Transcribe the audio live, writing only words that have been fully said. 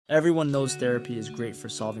Everyone knows therapy is great for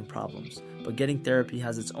solving problems, but getting therapy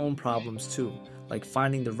has its own problems too, like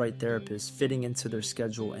finding the right therapist, fitting into their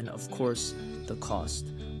schedule, and of course, the cost.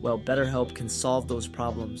 Well, BetterHelp can solve those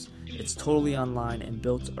problems. It's totally online and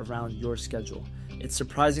built around your schedule. It's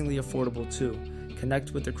surprisingly affordable too.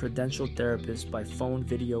 Connect with a credentialed therapist by phone,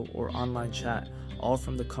 video, or online chat, all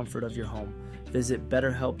from the comfort of your home. Visit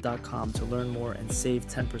BetterHelp.com to learn more and save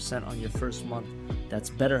 10% on your first month. That's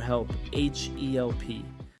BetterHelp, H-E-L-P.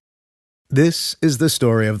 This is the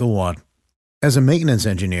story of the one. As a maintenance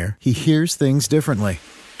engineer, he hears things differently.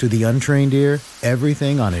 To the untrained ear,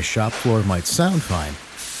 everything on his shop floor might sound fine,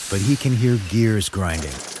 but he can hear gears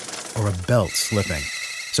grinding or a belt slipping.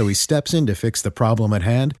 So he steps in to fix the problem at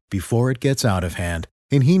hand before it gets out of hand.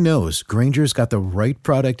 And he knows Grainger's got the right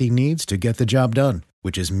product he needs to get the job done,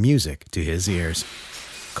 which is music to his ears.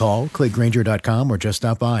 Call, click Grainger.com, or just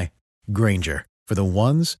stop by. Grainger, for the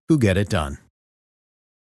ones who get it done.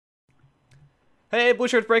 Hey, Blue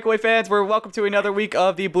Shirt Breakaway fans, we're welcome to another week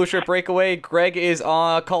of the Blue Shirt Breakaway. Greg is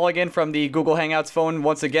calling in from the Google Hangouts phone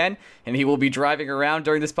once again, and he will be driving around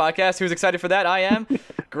during this podcast. Who's excited for that? I am.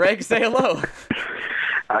 Greg, say hello.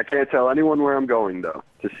 I can't tell anyone where I'm going, though.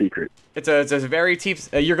 It's a secret. It's a very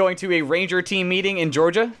you're going to a Ranger team meeting in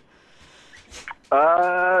Georgia?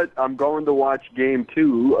 I'm going to watch Game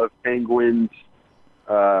 2 of Penguins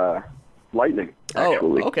Lightning,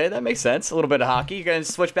 actually. Oh, okay, that makes sense. A little bit of hockey. You're going to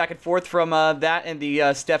switch back and forth from that and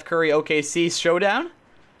the Steph Curry OKC showdown?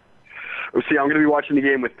 See, I'm going to be watching the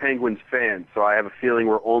game with Penguins fans, so I have a feeling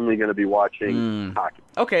we're only going to be watching hockey.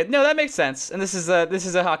 Okay, no, that makes sense. And this is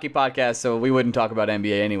a hockey podcast, so we wouldn't talk about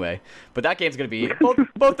NBA anyway. But that game's going to be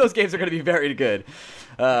both those games are going to be very good.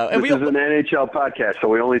 And this is an NHL podcast, so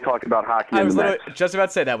we only talk about hockey. I was just about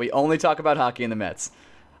to say that we only talk about hockey and the Mets.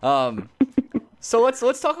 So let's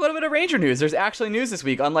talk a little bit of Ranger news. There's actually news this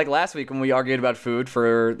week, unlike last week when we argued about food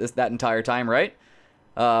for that entire time, right?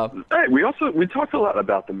 Hey, we talked a lot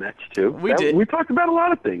about the Mets too. We did. We talked about a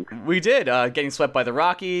lot of things. We did. Getting swept by the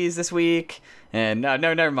Rockies this week, and no,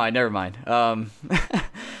 never mind.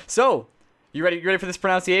 So, you ready for this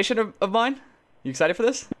pronunciation of mine? You excited for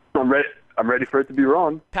this? I'm ready for it to be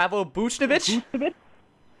wrong. Pavel Buchnevich? Did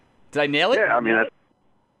I nail it? Yeah, I mean,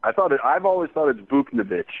 I've always thought it's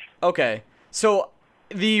Buchnevich. Okay, so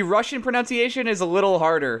the Russian pronunciation is a little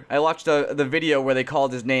harder. I watched the video where they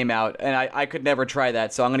called his name out, and I could never try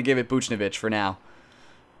that, so I'm going to give it Buchnevich for now.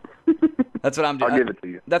 That's what I'm doing. I'll give it to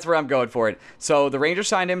you. That's where I'm going for it. So the Rangers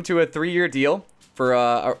signed him to a 3-year deal for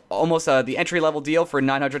almost the entry-level deal for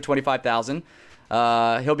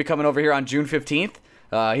 $925,000. He'll be coming over here on June 15th.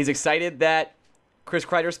 He's excited that Chris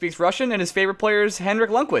Kreider speaks Russian, and his favorite player is Henrik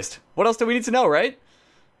Lundqvist. What else do we need to know, right?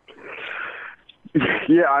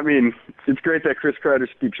 Yeah, I mean, it's great that Chris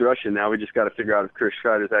Kreider speaks Russian. Now we just got to figure out if Chris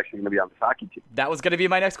Kreider is actually going to be on the hockey team. That was going to be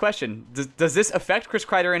my next question. Does this affect Chris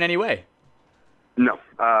Kreider in any way? No,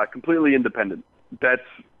 completely independent. It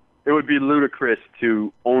would be ludicrous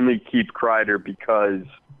to only keep Kreider because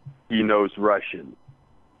he knows Russian.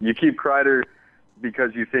 You keep Kreider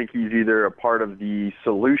because you think he's either a part of the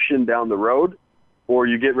solution down the road, or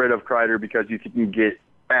you get rid of Kreider because you think you can get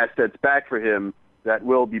assets back for him that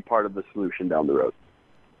will be part of the solution down the road.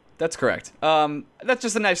 That's correct. That's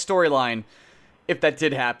just a nice storyline if that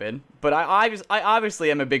did happen. But I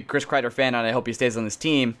obviously am a big Chris Kreider fan, and I hope he stays on this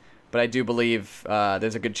team. But I do believe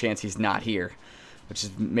there's a good chance he's not here, which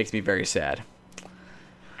makes me very sad.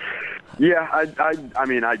 Yeah, I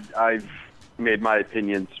mean, I've made my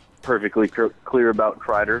opinions perfectly clear about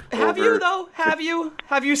Kreider. Have you, though? Have you?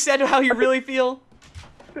 Have you said how you really feel?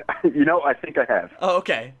 I think I have. Oh,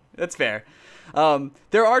 okay. That's fair.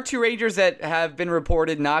 There are 2 Rangers that have been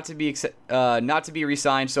reported not to be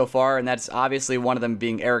re-signed so far, and that's obviously one of them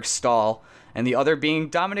being Eric Stahl, and the other being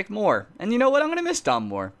Dominic Moore. And you know what? I'm going to miss Dom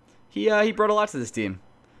Moore. He brought a lot to this team.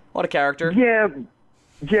 A lot of character.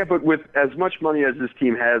 Yeah, but with as much money as this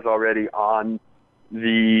team has already on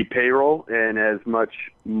the payroll and as much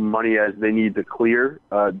money as they need to clear,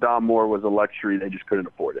 Dom Moore was a luxury they just couldn't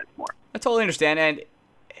afford anymore. I totally understand, and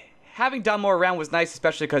having Dom Moore around was nice,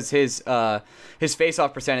 especially because his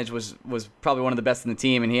face-off percentage was probably one of the best in the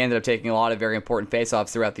team, and he ended up taking a lot of very important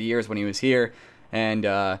face-offs throughout the years when he was here, and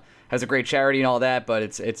has a great charity and all that, but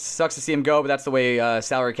it sucks to see him go, but that's the way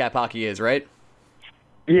salary cap hockey is, right?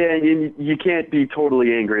 Yeah, you can't be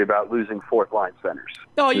totally angry about losing fourth-line centers.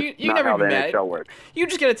 No, you never be mad. NHL works. You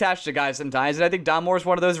just get attached to guys sometimes, and I think Dom Moore is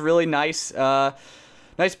one of those really nice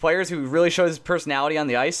players who really shows his personality on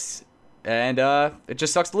the ice. And it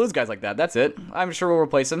just sucks to lose guys like that. That's it. I'm sure we'll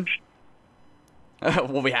replace him.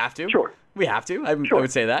 Well, we have to. Sure. We have to. I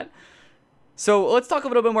would say that. So let's talk a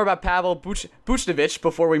little bit more about Pavel Buchnevich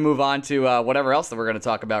before we move on to whatever else that we're going to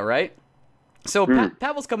talk about, right? So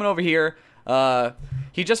Pavel's coming over here.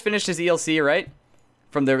 He just finished his ELC, right?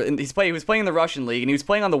 He was playing in the Russian league, and he was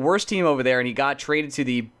playing on the worst team over there, and he got traded to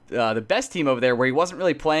the best team over there, where he wasn't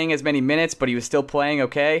really playing as many minutes, but he was still playing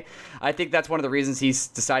okay. I think that's one of the reasons he's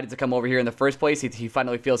decided to come over here in the first place. He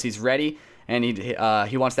finally feels he's ready, and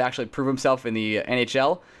he wants to actually prove himself in the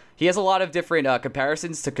NHL. He has a lot of different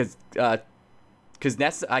comparisons to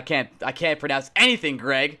Kuznetsov. I can't pronounce anything,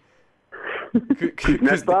 Greg.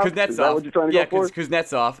 Kuznetsov? Is that what you're trying to go for?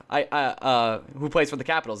 Kuznetsov, who plays for the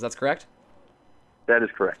Capitals. That's correct? That is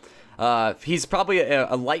correct. He's probably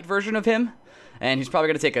a light version of him, and he's probably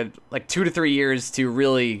going to take 2 to 3 years to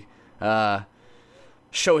really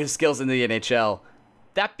show his skills in the NHL.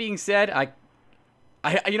 That being said,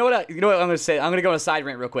 you know what I'm going to say? I'm going to go on a side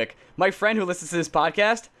rant real quick. My friend who listens to this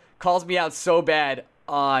podcast calls me out so bad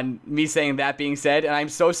on me saying that being said, and I'm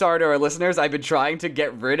so sorry to our listeners. I've been trying to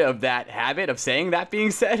get rid of that habit of saying that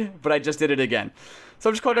being said, but I just did it again. So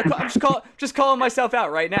I'm just calling myself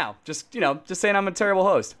out right now. Just saying I'm a terrible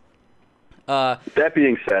host. That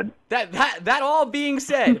being said, that all being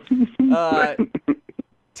said,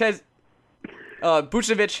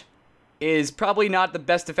 Buchnevich is probably not the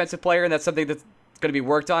best defensive player, and that's something that's going to be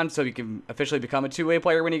worked on so he can officially become a two-way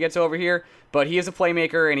player when he gets over here. But he is a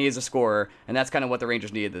playmaker and he is a scorer, and that's kind of what the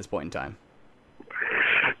Rangers need at this point in time.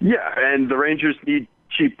 Yeah, and the Rangers need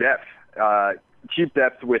cheap depth. Cheap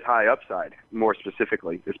depth with high upside, more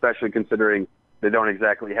specifically, especially considering they don't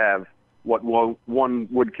exactly have what one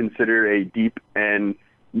would consider a deep and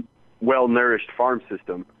well-nourished farm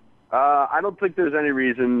system. I don't think there's any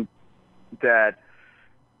reason that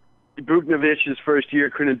Buchnevich's first year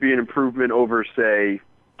couldn't be an improvement over, say,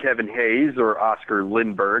 Kevin Hayes or Oscar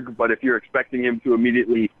Lindberg, but if you're expecting him to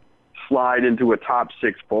immediately slide into a top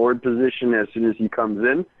 6 forward position as soon as he comes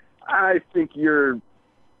in, I think you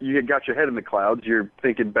got your head in the clouds. You're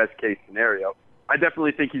thinking best case scenario. I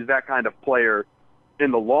definitely think he's that kind of player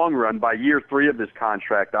in the long run. By year 3 of this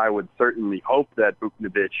contract, I would certainly hope that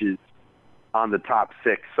Buchnevich is on the top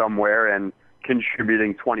 6 somewhere and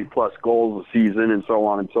contributing 20-plus goals a season and so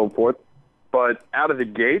on and so forth. But out of the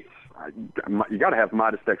gates, you got to have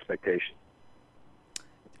modest expectations.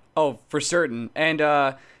 Oh, for certain. And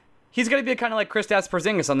he's going to be kind of like Kristaps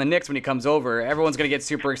Porzingis on the Knicks when he comes over. Everyone's going to get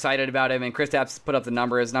super excited about him, and Kristaps put up the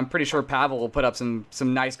numbers, and I'm pretty sure Pavel will put up some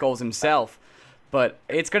nice goals himself. But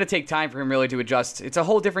it's going to take time for him really to adjust. It's a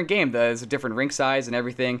whole different game. There's a different rink size and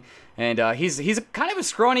everything. And he's kind of a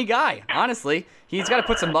scrawny guy, honestly. He's got to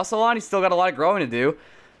put some muscle on. He's still got a lot of growing to do.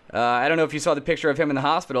 I don't know if you saw the picture of him in the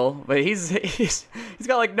hospital, but he's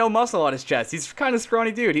got no muscle on his chest. He's kind of a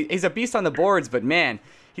scrawny dude. He's a beast on the boards, but man,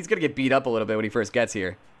 he's going to get beat up a little bit when he first gets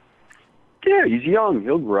here. Yeah, he's young.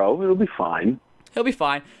 He'll grow. It'll be fine. He'll be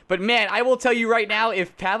fine. But man, I will tell you right now,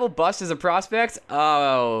 if Pavel Bust is a prospect,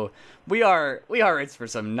 we are in for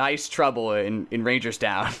some nice trouble in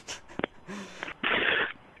Rangerstown.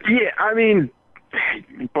 Yeah, I mean,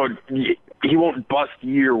 but he won't bust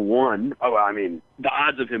year 1. Oh, I mean, the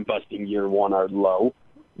odds of him busting year 1 are low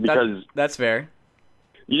because that's fair.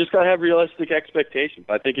 You just got to have realistic expectations.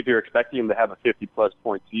 I think if you're expecting him to have a 50-plus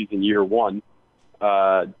point season year 1,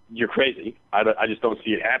 you're crazy. I just don't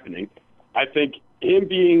see it happening. I think him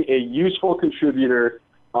being a useful contributor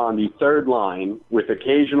on the third line with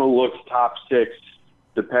occasional looks top 6,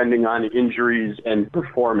 depending on injuries and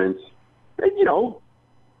performance,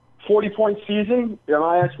 40-point season. Am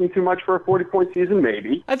I asking too much for a 40-point season?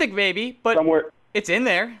 Maybe. I think maybe, but somewhere it's in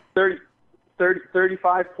there.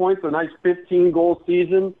 35 points, a nice 15-goal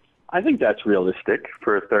season. I think that's realistic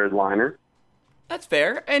for a third liner. That's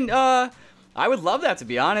fair, and I would love that, to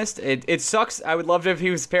be honest. It sucks. I would love it if he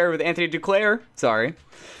was paired with Anthony Duclair. Sorry.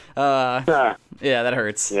 Yeah, that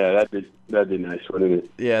hurts. Yeah, that'd be nice, wouldn't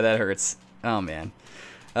it? Yeah, that hurts. Oh, man.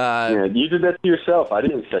 Yeah, you did that to yourself. I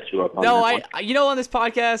didn't set you up on that. No, on this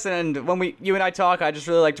podcast and when you and I talk, I just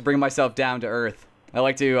really like to bring myself down to earth. I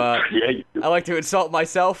like to I like to insult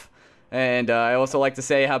myself, and I also like to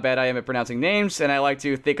say how bad I am at pronouncing names, and I like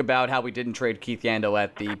to think about how we didn't trade Keith Yandel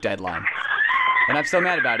at the deadline. And I'm so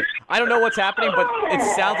mad about it. I don't know what's happening, but it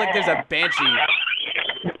sounds like there's a banshee.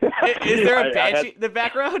 Is there a banshee in the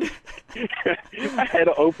background? I had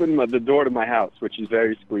to open the door to my house, which is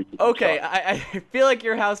very squeaky. Okay, I feel like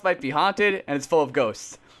your house might be haunted and it's full of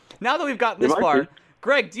ghosts. Now that we've gotten this far,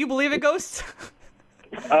 Greg, do you believe in ghosts?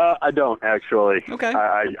 I don't, actually. Okay.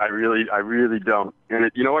 I really don't.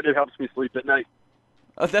 And you know what? It helps me sleep at night.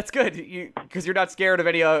 Oh, that's good. Because you're not scared of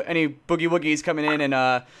any boogie woogies coming in and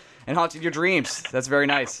haunting your dreams. That's very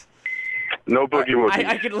nice. No boogie woogie.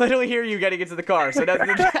 I can literally hear you getting into the car. So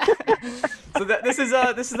this is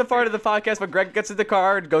the part of the podcast where Greg gets in the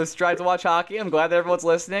car and tries to watch hockey. I'm glad that everyone's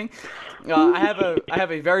listening. I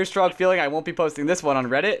have a very strong feeling I won't be posting this one on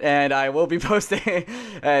Reddit, and I will be posting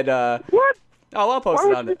and What? Oh, I'll post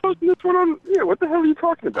Why it on would you it. posting this one on? Yeah, what the hell are you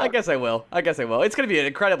talking about? I guess I will. It's going to be an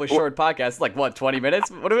incredibly short podcast. Like, what, 20 minutes?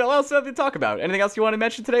 What else do we have to talk about? Anything else you want to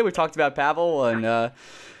mention today? We've talked about Pavel and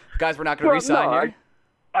guys we're not going to re-sign here.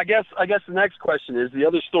 I guess the next question is the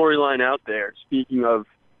other storyline out there. Speaking of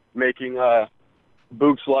making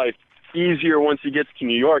Book's life easier once he gets to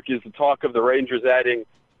New York, is the talk of the Rangers adding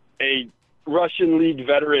a Russian league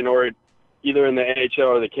veteran, or either in the AHL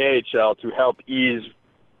or the KHL, to help ease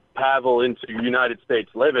Pavel into United States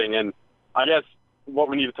living. And I guess what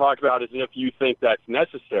we need to talk about is if you think that's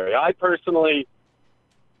necessary. I personally,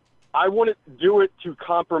 I wouldn't do it to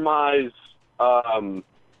compromise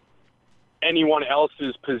anyone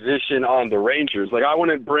else's position on the Rangers. Like, I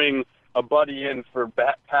wouldn't bring a buddy in for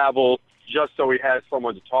Pavel just so he has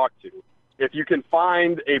someone to talk to. If you can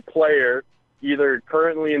find a player either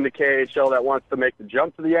currently in the KHL that wants to make the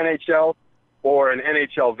jump to the NHL, or an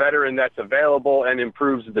NHL veteran that's available and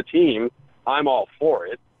improves the team, I'm all for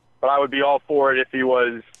it. But I would be all for it if he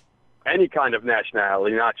was any kind of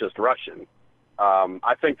nationality, not just Russian.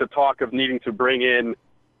 I think the talk of needing to bring in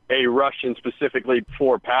a Russian specifically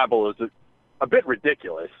for Pavel is a bit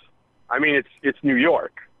ridiculous. I mean, it's New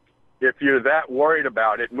York. If you're that worried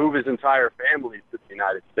about it, move his entire family to the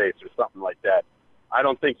United States or something like that. I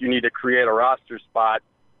don't think you need to create a roster spot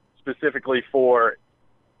specifically for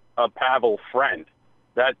a Pavel friend.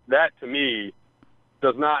 That to me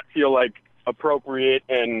does not feel like appropriate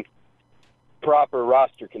and proper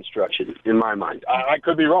roster construction in my mind. I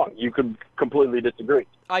could be wrong. You could completely disagree.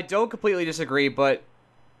 I don't completely disagree, but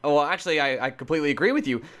actually I completely agree with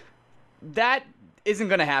you. That isn't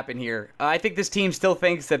going to happen here. I think this team still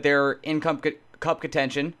thinks that they're in cup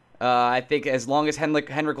contention. I think as long as Henrik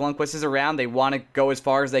Lundqvist is around, they want to go as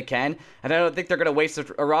far as they can. And I don't think they're going to waste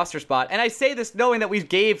a roster spot. And I say this knowing that we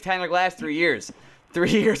gave Tanner Glass 3 years.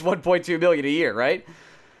 3 years, $1.2 million a year, right?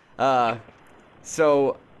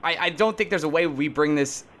 So I don't think there's a way we bring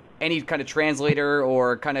this any kind of translator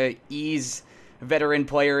or kind of ease veteran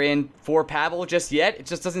player in for Pavel just yet. It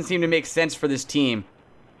just doesn't seem to make sense for this team.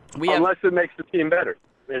 Unless it makes the team better.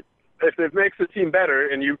 If it makes the team better,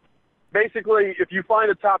 and you basically, if you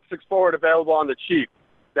find a top 6 forward available on the cheap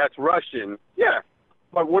that's Russian, yeah.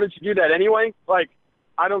 But wouldn't you do that anyway? Like,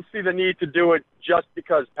 I don't see the need to do it just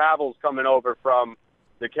because Pavel's coming over from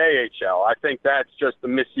the KHL. I think that's just the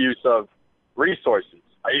misuse of resources.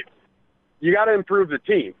 You got to improve the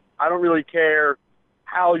team. I don't really care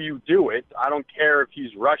how you do it. I don't care if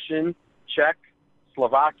he's Russian, Czech,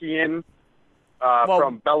 Slovakian,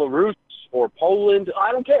 from Belarus or Poland.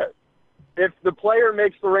 I don't care. If the player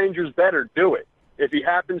makes the Rangers better, do it. If he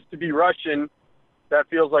happens to be Russian, that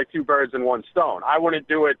feels like 2 birds in 1 stone. I wouldn't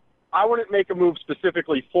do it. I wouldn't make a move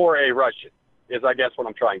specifically for a Russian, is I guess what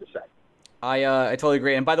I'm trying to say. I totally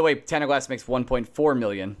agree. And by the way, Tanner Glass makes $1.4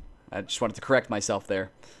 million. I just wanted to correct myself there.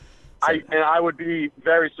 So, I would be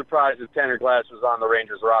very surprised if Tanner Glass was on the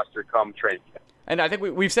Rangers roster come training camp. And I think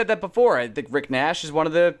we've said that before. I think Rick Nash is one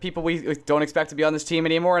of the people we don't expect to be on this team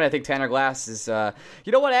anymore, and I think Tanner Glass is...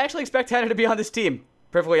 you know what? I actually expect Tanner to be on this team.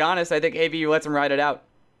 Perfectly honest, I think AVU lets him ride it out.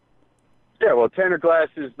 Yeah, well, Tanner Glass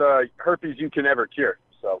is the herpes you can never cure,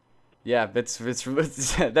 so... Yeah, that's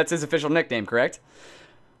his official nickname, correct?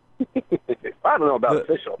 I don't know about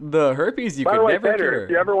official. The herpes you could never Tanner, cure. If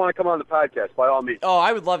you ever want to come on the podcast, by all means. Oh,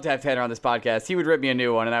 I would love to have Tanner on this podcast. He would rip me a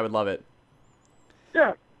new one, and I would love it.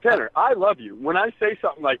 Yeah, Tanner, I love you. When I say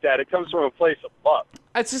something like that, it comes from a place of love.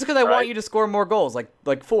 It's just because I want you to score more goals,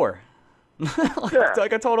 like 4.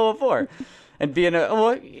 Like a total of 4. And being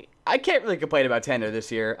I can't really complain about Tanner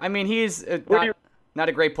this year. I mean, he's not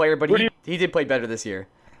a great player, but he did play better this year.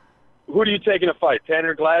 Who do you take in a fight,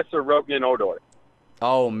 Tanner Glass or Rognin Odor?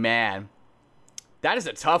 Oh, man. That is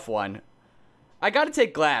a tough one. I got to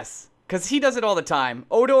take Glass, because he does it all the time.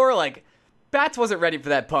 Odor, Bats wasn't ready for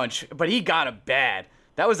that punch, but he got it bad.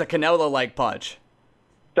 That was a Canelo-like punch.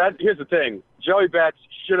 Here's the thing. Joey Bats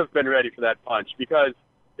should have been ready for that punch, because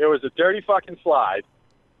it was a dirty fucking slide,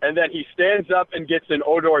 and then he stands up and gets in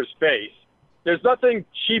Odor's face. There's nothing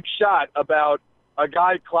cheap shot about a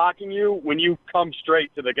guy clocking you when you come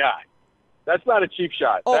straight to the guy. That's not a cheap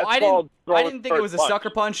shot. Oh, I didn't think it was a sucker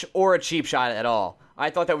punch or a cheap shot at all. I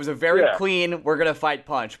thought that was a very clean, we're going to fight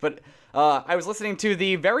punch. But I was listening to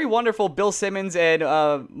the very wonderful Bill Simmons and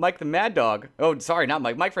Mike the Mad Dog. Oh, sorry, not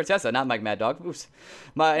Mike. Mike Francesa, not Mike Mad Dog. Oops.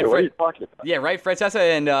 What are you talking about? Yeah, right.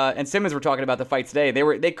 Francesa and Simmons were talking about the fight today.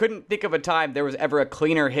 They couldn't think of a time there was ever a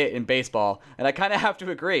cleaner hit in baseball, and I kind of have to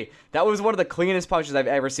agree. That was one of the cleanest punches I've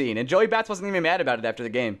ever seen, and Joey Bats wasn't even mad about it after the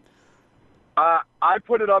game. I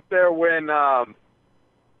put it up there when a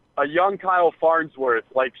young Kyle Farnsworth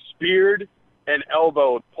speared and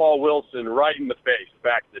elbowed Paul Wilson right in the face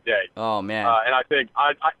back in the day. Oh man! And I think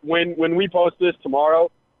when we post this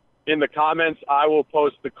tomorrow, in the comments I will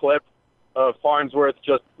post the clip of Farnsworth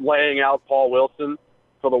just laying out Paul Wilson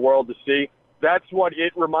for the world to see. That's what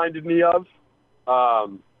it reminded me of. I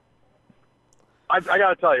got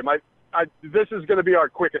to tell you, this is going to be our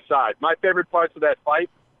quick aside. My favorite parts of that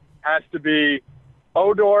fight has to be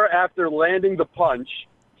Odor, after landing the punch,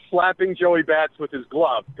 slapping Joey Bats with his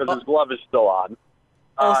glove because his glove is still on.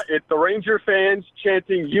 It's the Ranger fans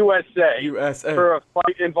chanting USA for a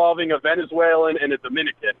fight involving a Venezuelan and a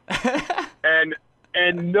Dominican.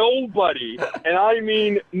 and nobody, and I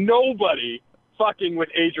mean nobody, fucking with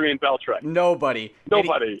Adrian Beltre. Nobody.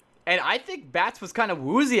 And I think Bats was kind of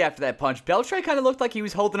woozy after that punch. Beltre kind of looked like he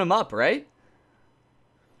was holding him up, right?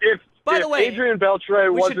 By the way, Adrian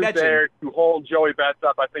Beltre wasn't there to hold Joey Bats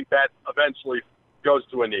up, I think Bats eventually goes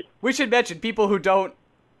to a knee. We should mention, people who don't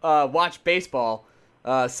watch baseball,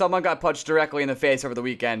 someone got punched directly in the face over the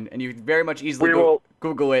weekend, and you very much easily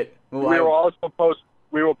Google it. We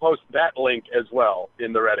will post that link as well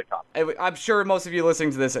in the Reddit comment. I'm sure most of you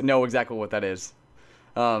listening to this know exactly what that is.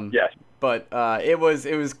 Yes. But it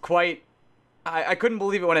was quite... I couldn't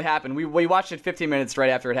believe it when it happened. We watched it 15 minutes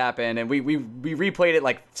right after it happened, and we replayed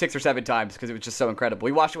it 6 or 7 times because it was just so incredible.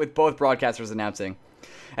 We watched it with both broadcasters announcing.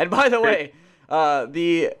 And by the way,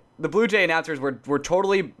 the Blue Jay announcers were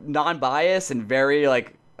totally non-biased and very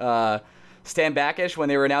stand backish when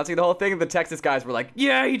they were announcing the whole thing. The Texas guys were like,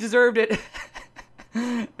 "Yeah, he deserved it."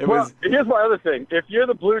 Here's my other thing. If you're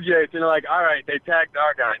the Blue Jays and you're like, "All right, they tagged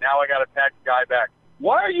our guy. Now I got to tag the guy back."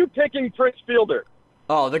 Why are you picking Prince Fielder?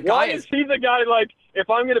 Oh, the guy is he the guy if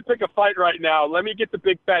I'm going to pick a fight right now, let me get the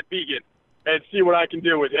big fat vegan and see what I can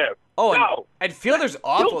do with him. Oh, no. And Fielder's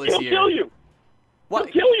awful this year. He'll kill you. What?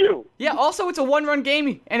 He'll kill you. Yeah, also it's a one-run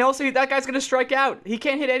game, and also that guy's going to strike out. He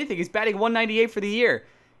can't hit anything. He's batting 198 for the year.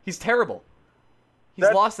 He's terrible.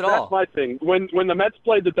 He's lost it all. That's my thing. When the Mets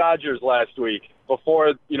played the Dodgers last week,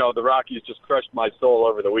 before the Rockies just crushed my soul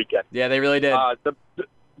over the weekend. Yeah, they really did.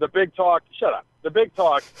 The big talk. Shut up. The big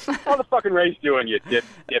talk. How the fucking Rays doing, you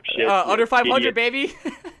dipshit? Under 500, idiot. baby.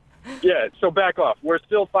 Yeah, so back off. We're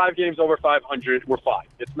still 5 games over 500. We're fine.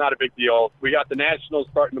 It's not a big deal. We got the Nationals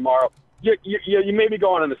starting tomorrow. You made me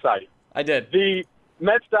go on the side. I did. The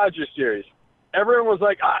Mets-Dodgers series, everyone was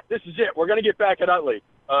like, this is it. We're going to get back at Utley.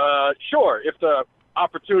 Sure, if the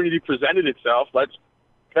opportunity presented itself, let's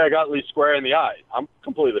peg Utley square in the eye. I'm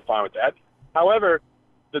completely fine with that. However,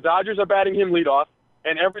 the Dodgers are batting him leadoff,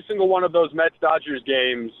 and every single one of those Mets-Dodgers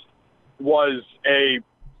games was a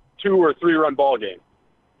 2 or 3 run ball game.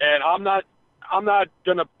 And I'm not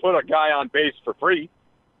going to put a guy on base for free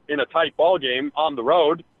in a tight ball game on the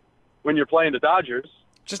road when you're playing the Dodgers.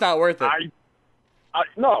 Just not worth it.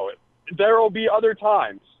 No, there will be other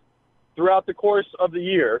times throughout the course of the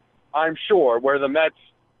year, I'm sure, where the Mets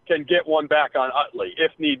can get one back on Utley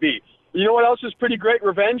if need be. You know what else is pretty great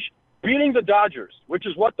revenge? Beating the Dodgers, which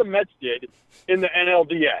is what the Mets did in the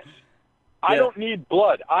NLDS. Yeah. I don't need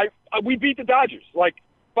blood. We beat the Dodgers.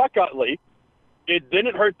 Fuck Utley. It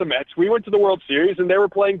didn't hurt the Mets. We went to the World Series, and they were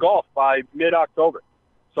playing golf by mid-October.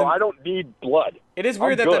 So I don't need blood. It is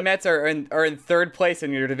weird that the Mets are in third place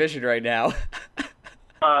in your division right now.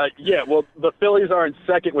 Yeah, well, the Phillies are in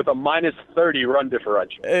second with a minus 30 run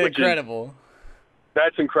differential. Incredible.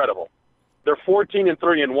 That's incredible. They're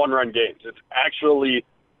 14-3 in 1-run games. It's actually,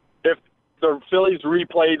 if the Phillies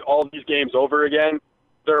replayed all these games over again,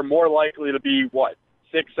 they're more likely to be,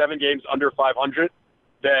 6-7 games under 500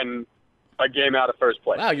 than a game out of first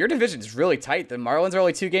place. Wow, your division's really tight. The Marlins are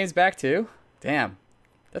only 2 games back, too? Damn.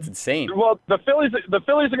 That's insane. Well, the Phillies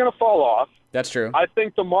are going to fall off. That's true. I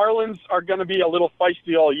think the Marlins are going to be a little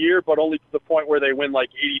feisty all year, but only to the point where they win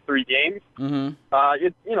 83 games.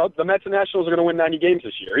 Mm-hmm. The Mets and Nationals are going to win 90 games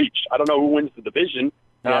this year each. I don't know who wins the division,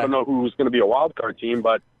 and I don't know who's going to be a wild card team,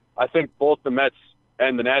 but I think both the Mets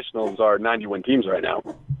and the Nationals are 90-win teams right now.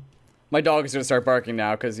 My dog is going to start barking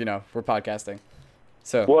now because, we're podcasting.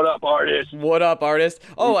 So what up, artist? What up, artist?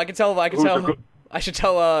 Oh, I should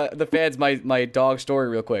tell the fans my dog story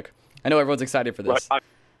real quick. I know everyone's excited for this.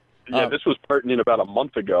 Yeah, this was pertinent about a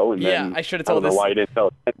month ago, and yeah, then I should have told I don't this know why you didn't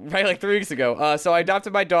tell it. right like 3 weeks ago. So I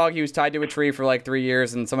adopted my dog. He was tied to a tree for like 3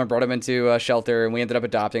 years, and someone brought him into a shelter, and we ended up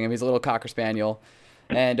adopting him. He's a little Cocker Spaniel,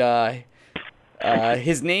 and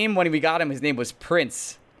his name when we got him, his name was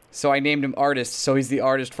Prince. So I named him Artist. So he's the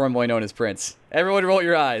artist formerly known as Prince. Everyone, roll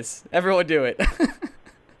your eyes. Everyone, do it.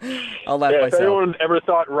 I'll laugh If myself. anyone ever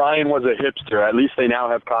thought Ryan was a hipster, at least they now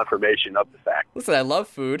have confirmation of the fact. Listen, I love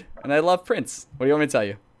food, and I love Prince. What do you want me to tell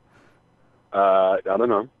you? I don't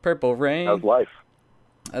know. Purple Rain. How's life?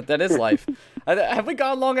 That is life. Have we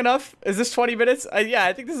gone long enough? Is this 20 minutes? Yeah,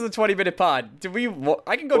 I think this is a 20-minute pod.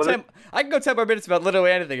 I can go 10. I can go 10 more minutes about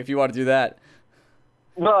literally anything if you want to do that.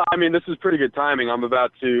 Well, I mean, this is pretty good timing. I'm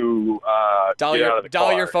about to Dial get out of the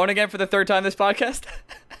your car. phone again for the third time this podcast.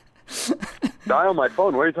 Dial my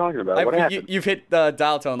phone? What are you talking about? What happened? You've hit the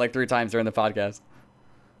dial tone like 3 times during the podcast.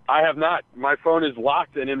 I have not. My phone is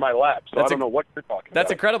locked and in my lap, so I don't know what you're talking about.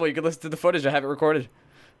 That's incredible. You can listen to the footage. I have it recorded.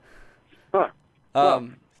 Huh.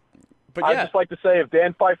 But I'd yeah. just like to say if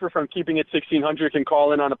Dan Pfeiffer from Keeping It 1600 can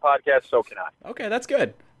call in on a podcast, so can I. Okay, that's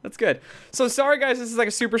good. That's good. So sorry, guys. This is like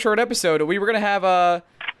a super short episode. We were gonna have a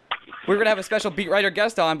special beat writer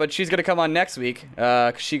guest on, but she's gonna come on next week.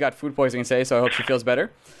 'Cause she got food poisoning today, so I hope she feels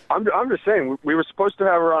better. I'm just saying we were supposed to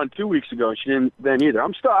have her on 2 weeks ago, and she didn't then either.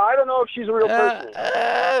 I don't know if she's a real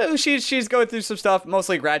person. She's going through some stuff,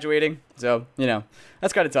 mostly graduating. So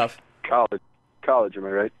that's kind of tough. College, am I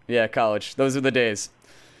right? Yeah, college. Those are the days.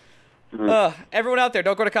 Mm-hmm. Everyone out there,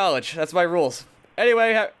 don't go to college. That's my rules.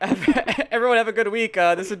 Anyway, everyone have a good week.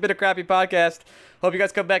 This has been a crappy podcast. Hope you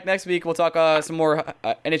guys come back next week. We'll talk some more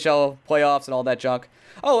NHL playoffs and all that junk.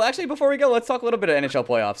 Oh, actually, before we go, let's talk a little bit of NHL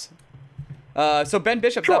playoffs. So Ben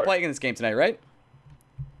Bishop's not playing in this game tonight, right?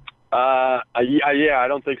 Yeah, I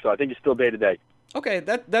don't think so. I think he's still day-to-day. Okay,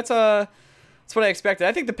 that's what I expected.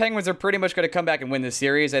 I think the Penguins are pretty much going to come back and win this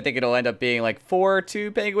series. I think it'll end up being like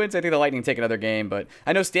 4-2 Penguins. I think the Lightning take another game, but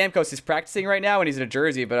I know Stamkos is practicing right now and he's in a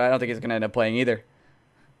jersey, but I don't think he's going to end up playing either.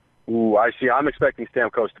 Ooh, I see. I'm expecting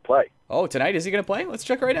Stamkos to play. Oh, tonight is he going to play? Let's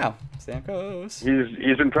check right now. Stamkos.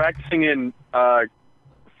 He's been practicing in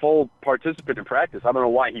full participant in practice. I don't know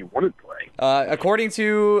why he wouldn't play.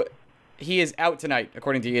 He is out tonight,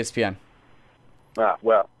 according to ESPN.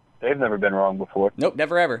 Well, they've never been wrong before. Nope,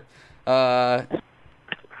 never ever. All right,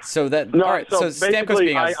 so Stamkos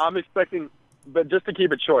being out. I'm expecting, but just to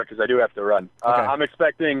keep it short, because I do have to run. Okay. I'm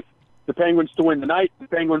expecting the Penguins to win the night, the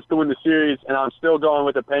Penguins to win the series, and I'm still going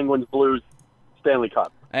with the Penguins-Blues Stanley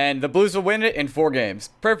Cup. And the Blues will win it in 4 games.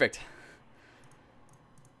 Perfect.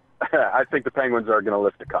 I think the Penguins are going to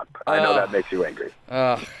lift the cup. I know that makes you angry.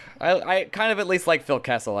 I kind of at least like Phil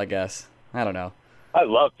Kessel, I guess. I don't know. I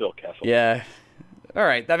love Phil Kessel. Yeah. All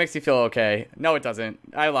right, that makes you feel okay. No, it doesn't.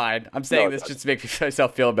 I lied. I'm saying this just to make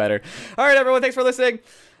myself feel better. All right, everyone, thanks for listening.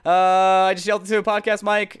 I just yelled into a podcast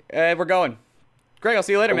mic, and we're going. Greg, I'll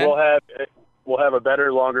see you later, man. We'll have a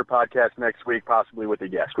better, longer podcast next week, possibly with a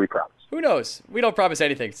guest. We promise. Who knows? We don't promise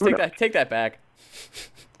anything. So take that back.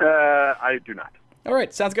 I do not. All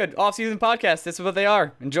right, sounds good. Off-season podcast. This is what they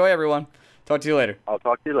are. Enjoy, everyone. Talk to you later. I'll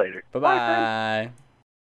talk to you later. Bye-bye.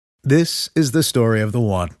 This is the story of the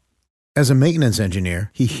one. As a maintenance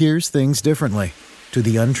engineer, he hears things differently. To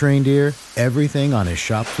the untrained ear, everything on his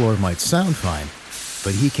shop floor might sound fine,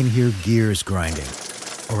 but he can hear gears grinding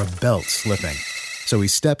or a belt slipping. So he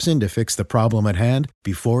steps in to fix the problem at hand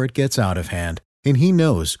before it gets out of hand. And he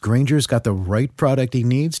knows Grainger's got the right product he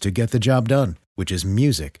needs to get the job done, which is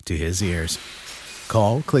music to his ears.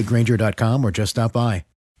 Call, click Grainger.com, or just stop by.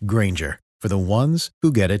 Grainger, for the ones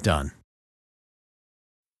who get it done.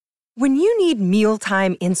 When you need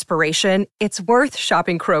mealtime inspiration, it's worth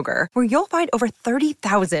shopping Kroger, where you'll find over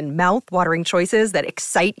 30,000 mouth-watering choices that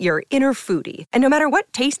excite your inner foodie. And no matter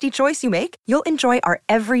what tasty choice you make, you'll enjoy our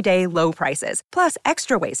everyday low prices, plus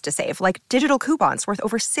extra ways to save, like digital coupons worth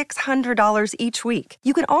over $600 each week.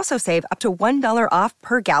 You can also save up to $1 off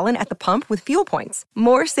per gallon at the pump with fuel points.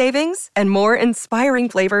 More savings and more inspiring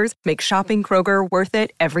flavors make shopping Kroger worth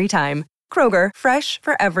it every time. Kroger, fresh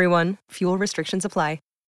for everyone. Fuel restrictions apply.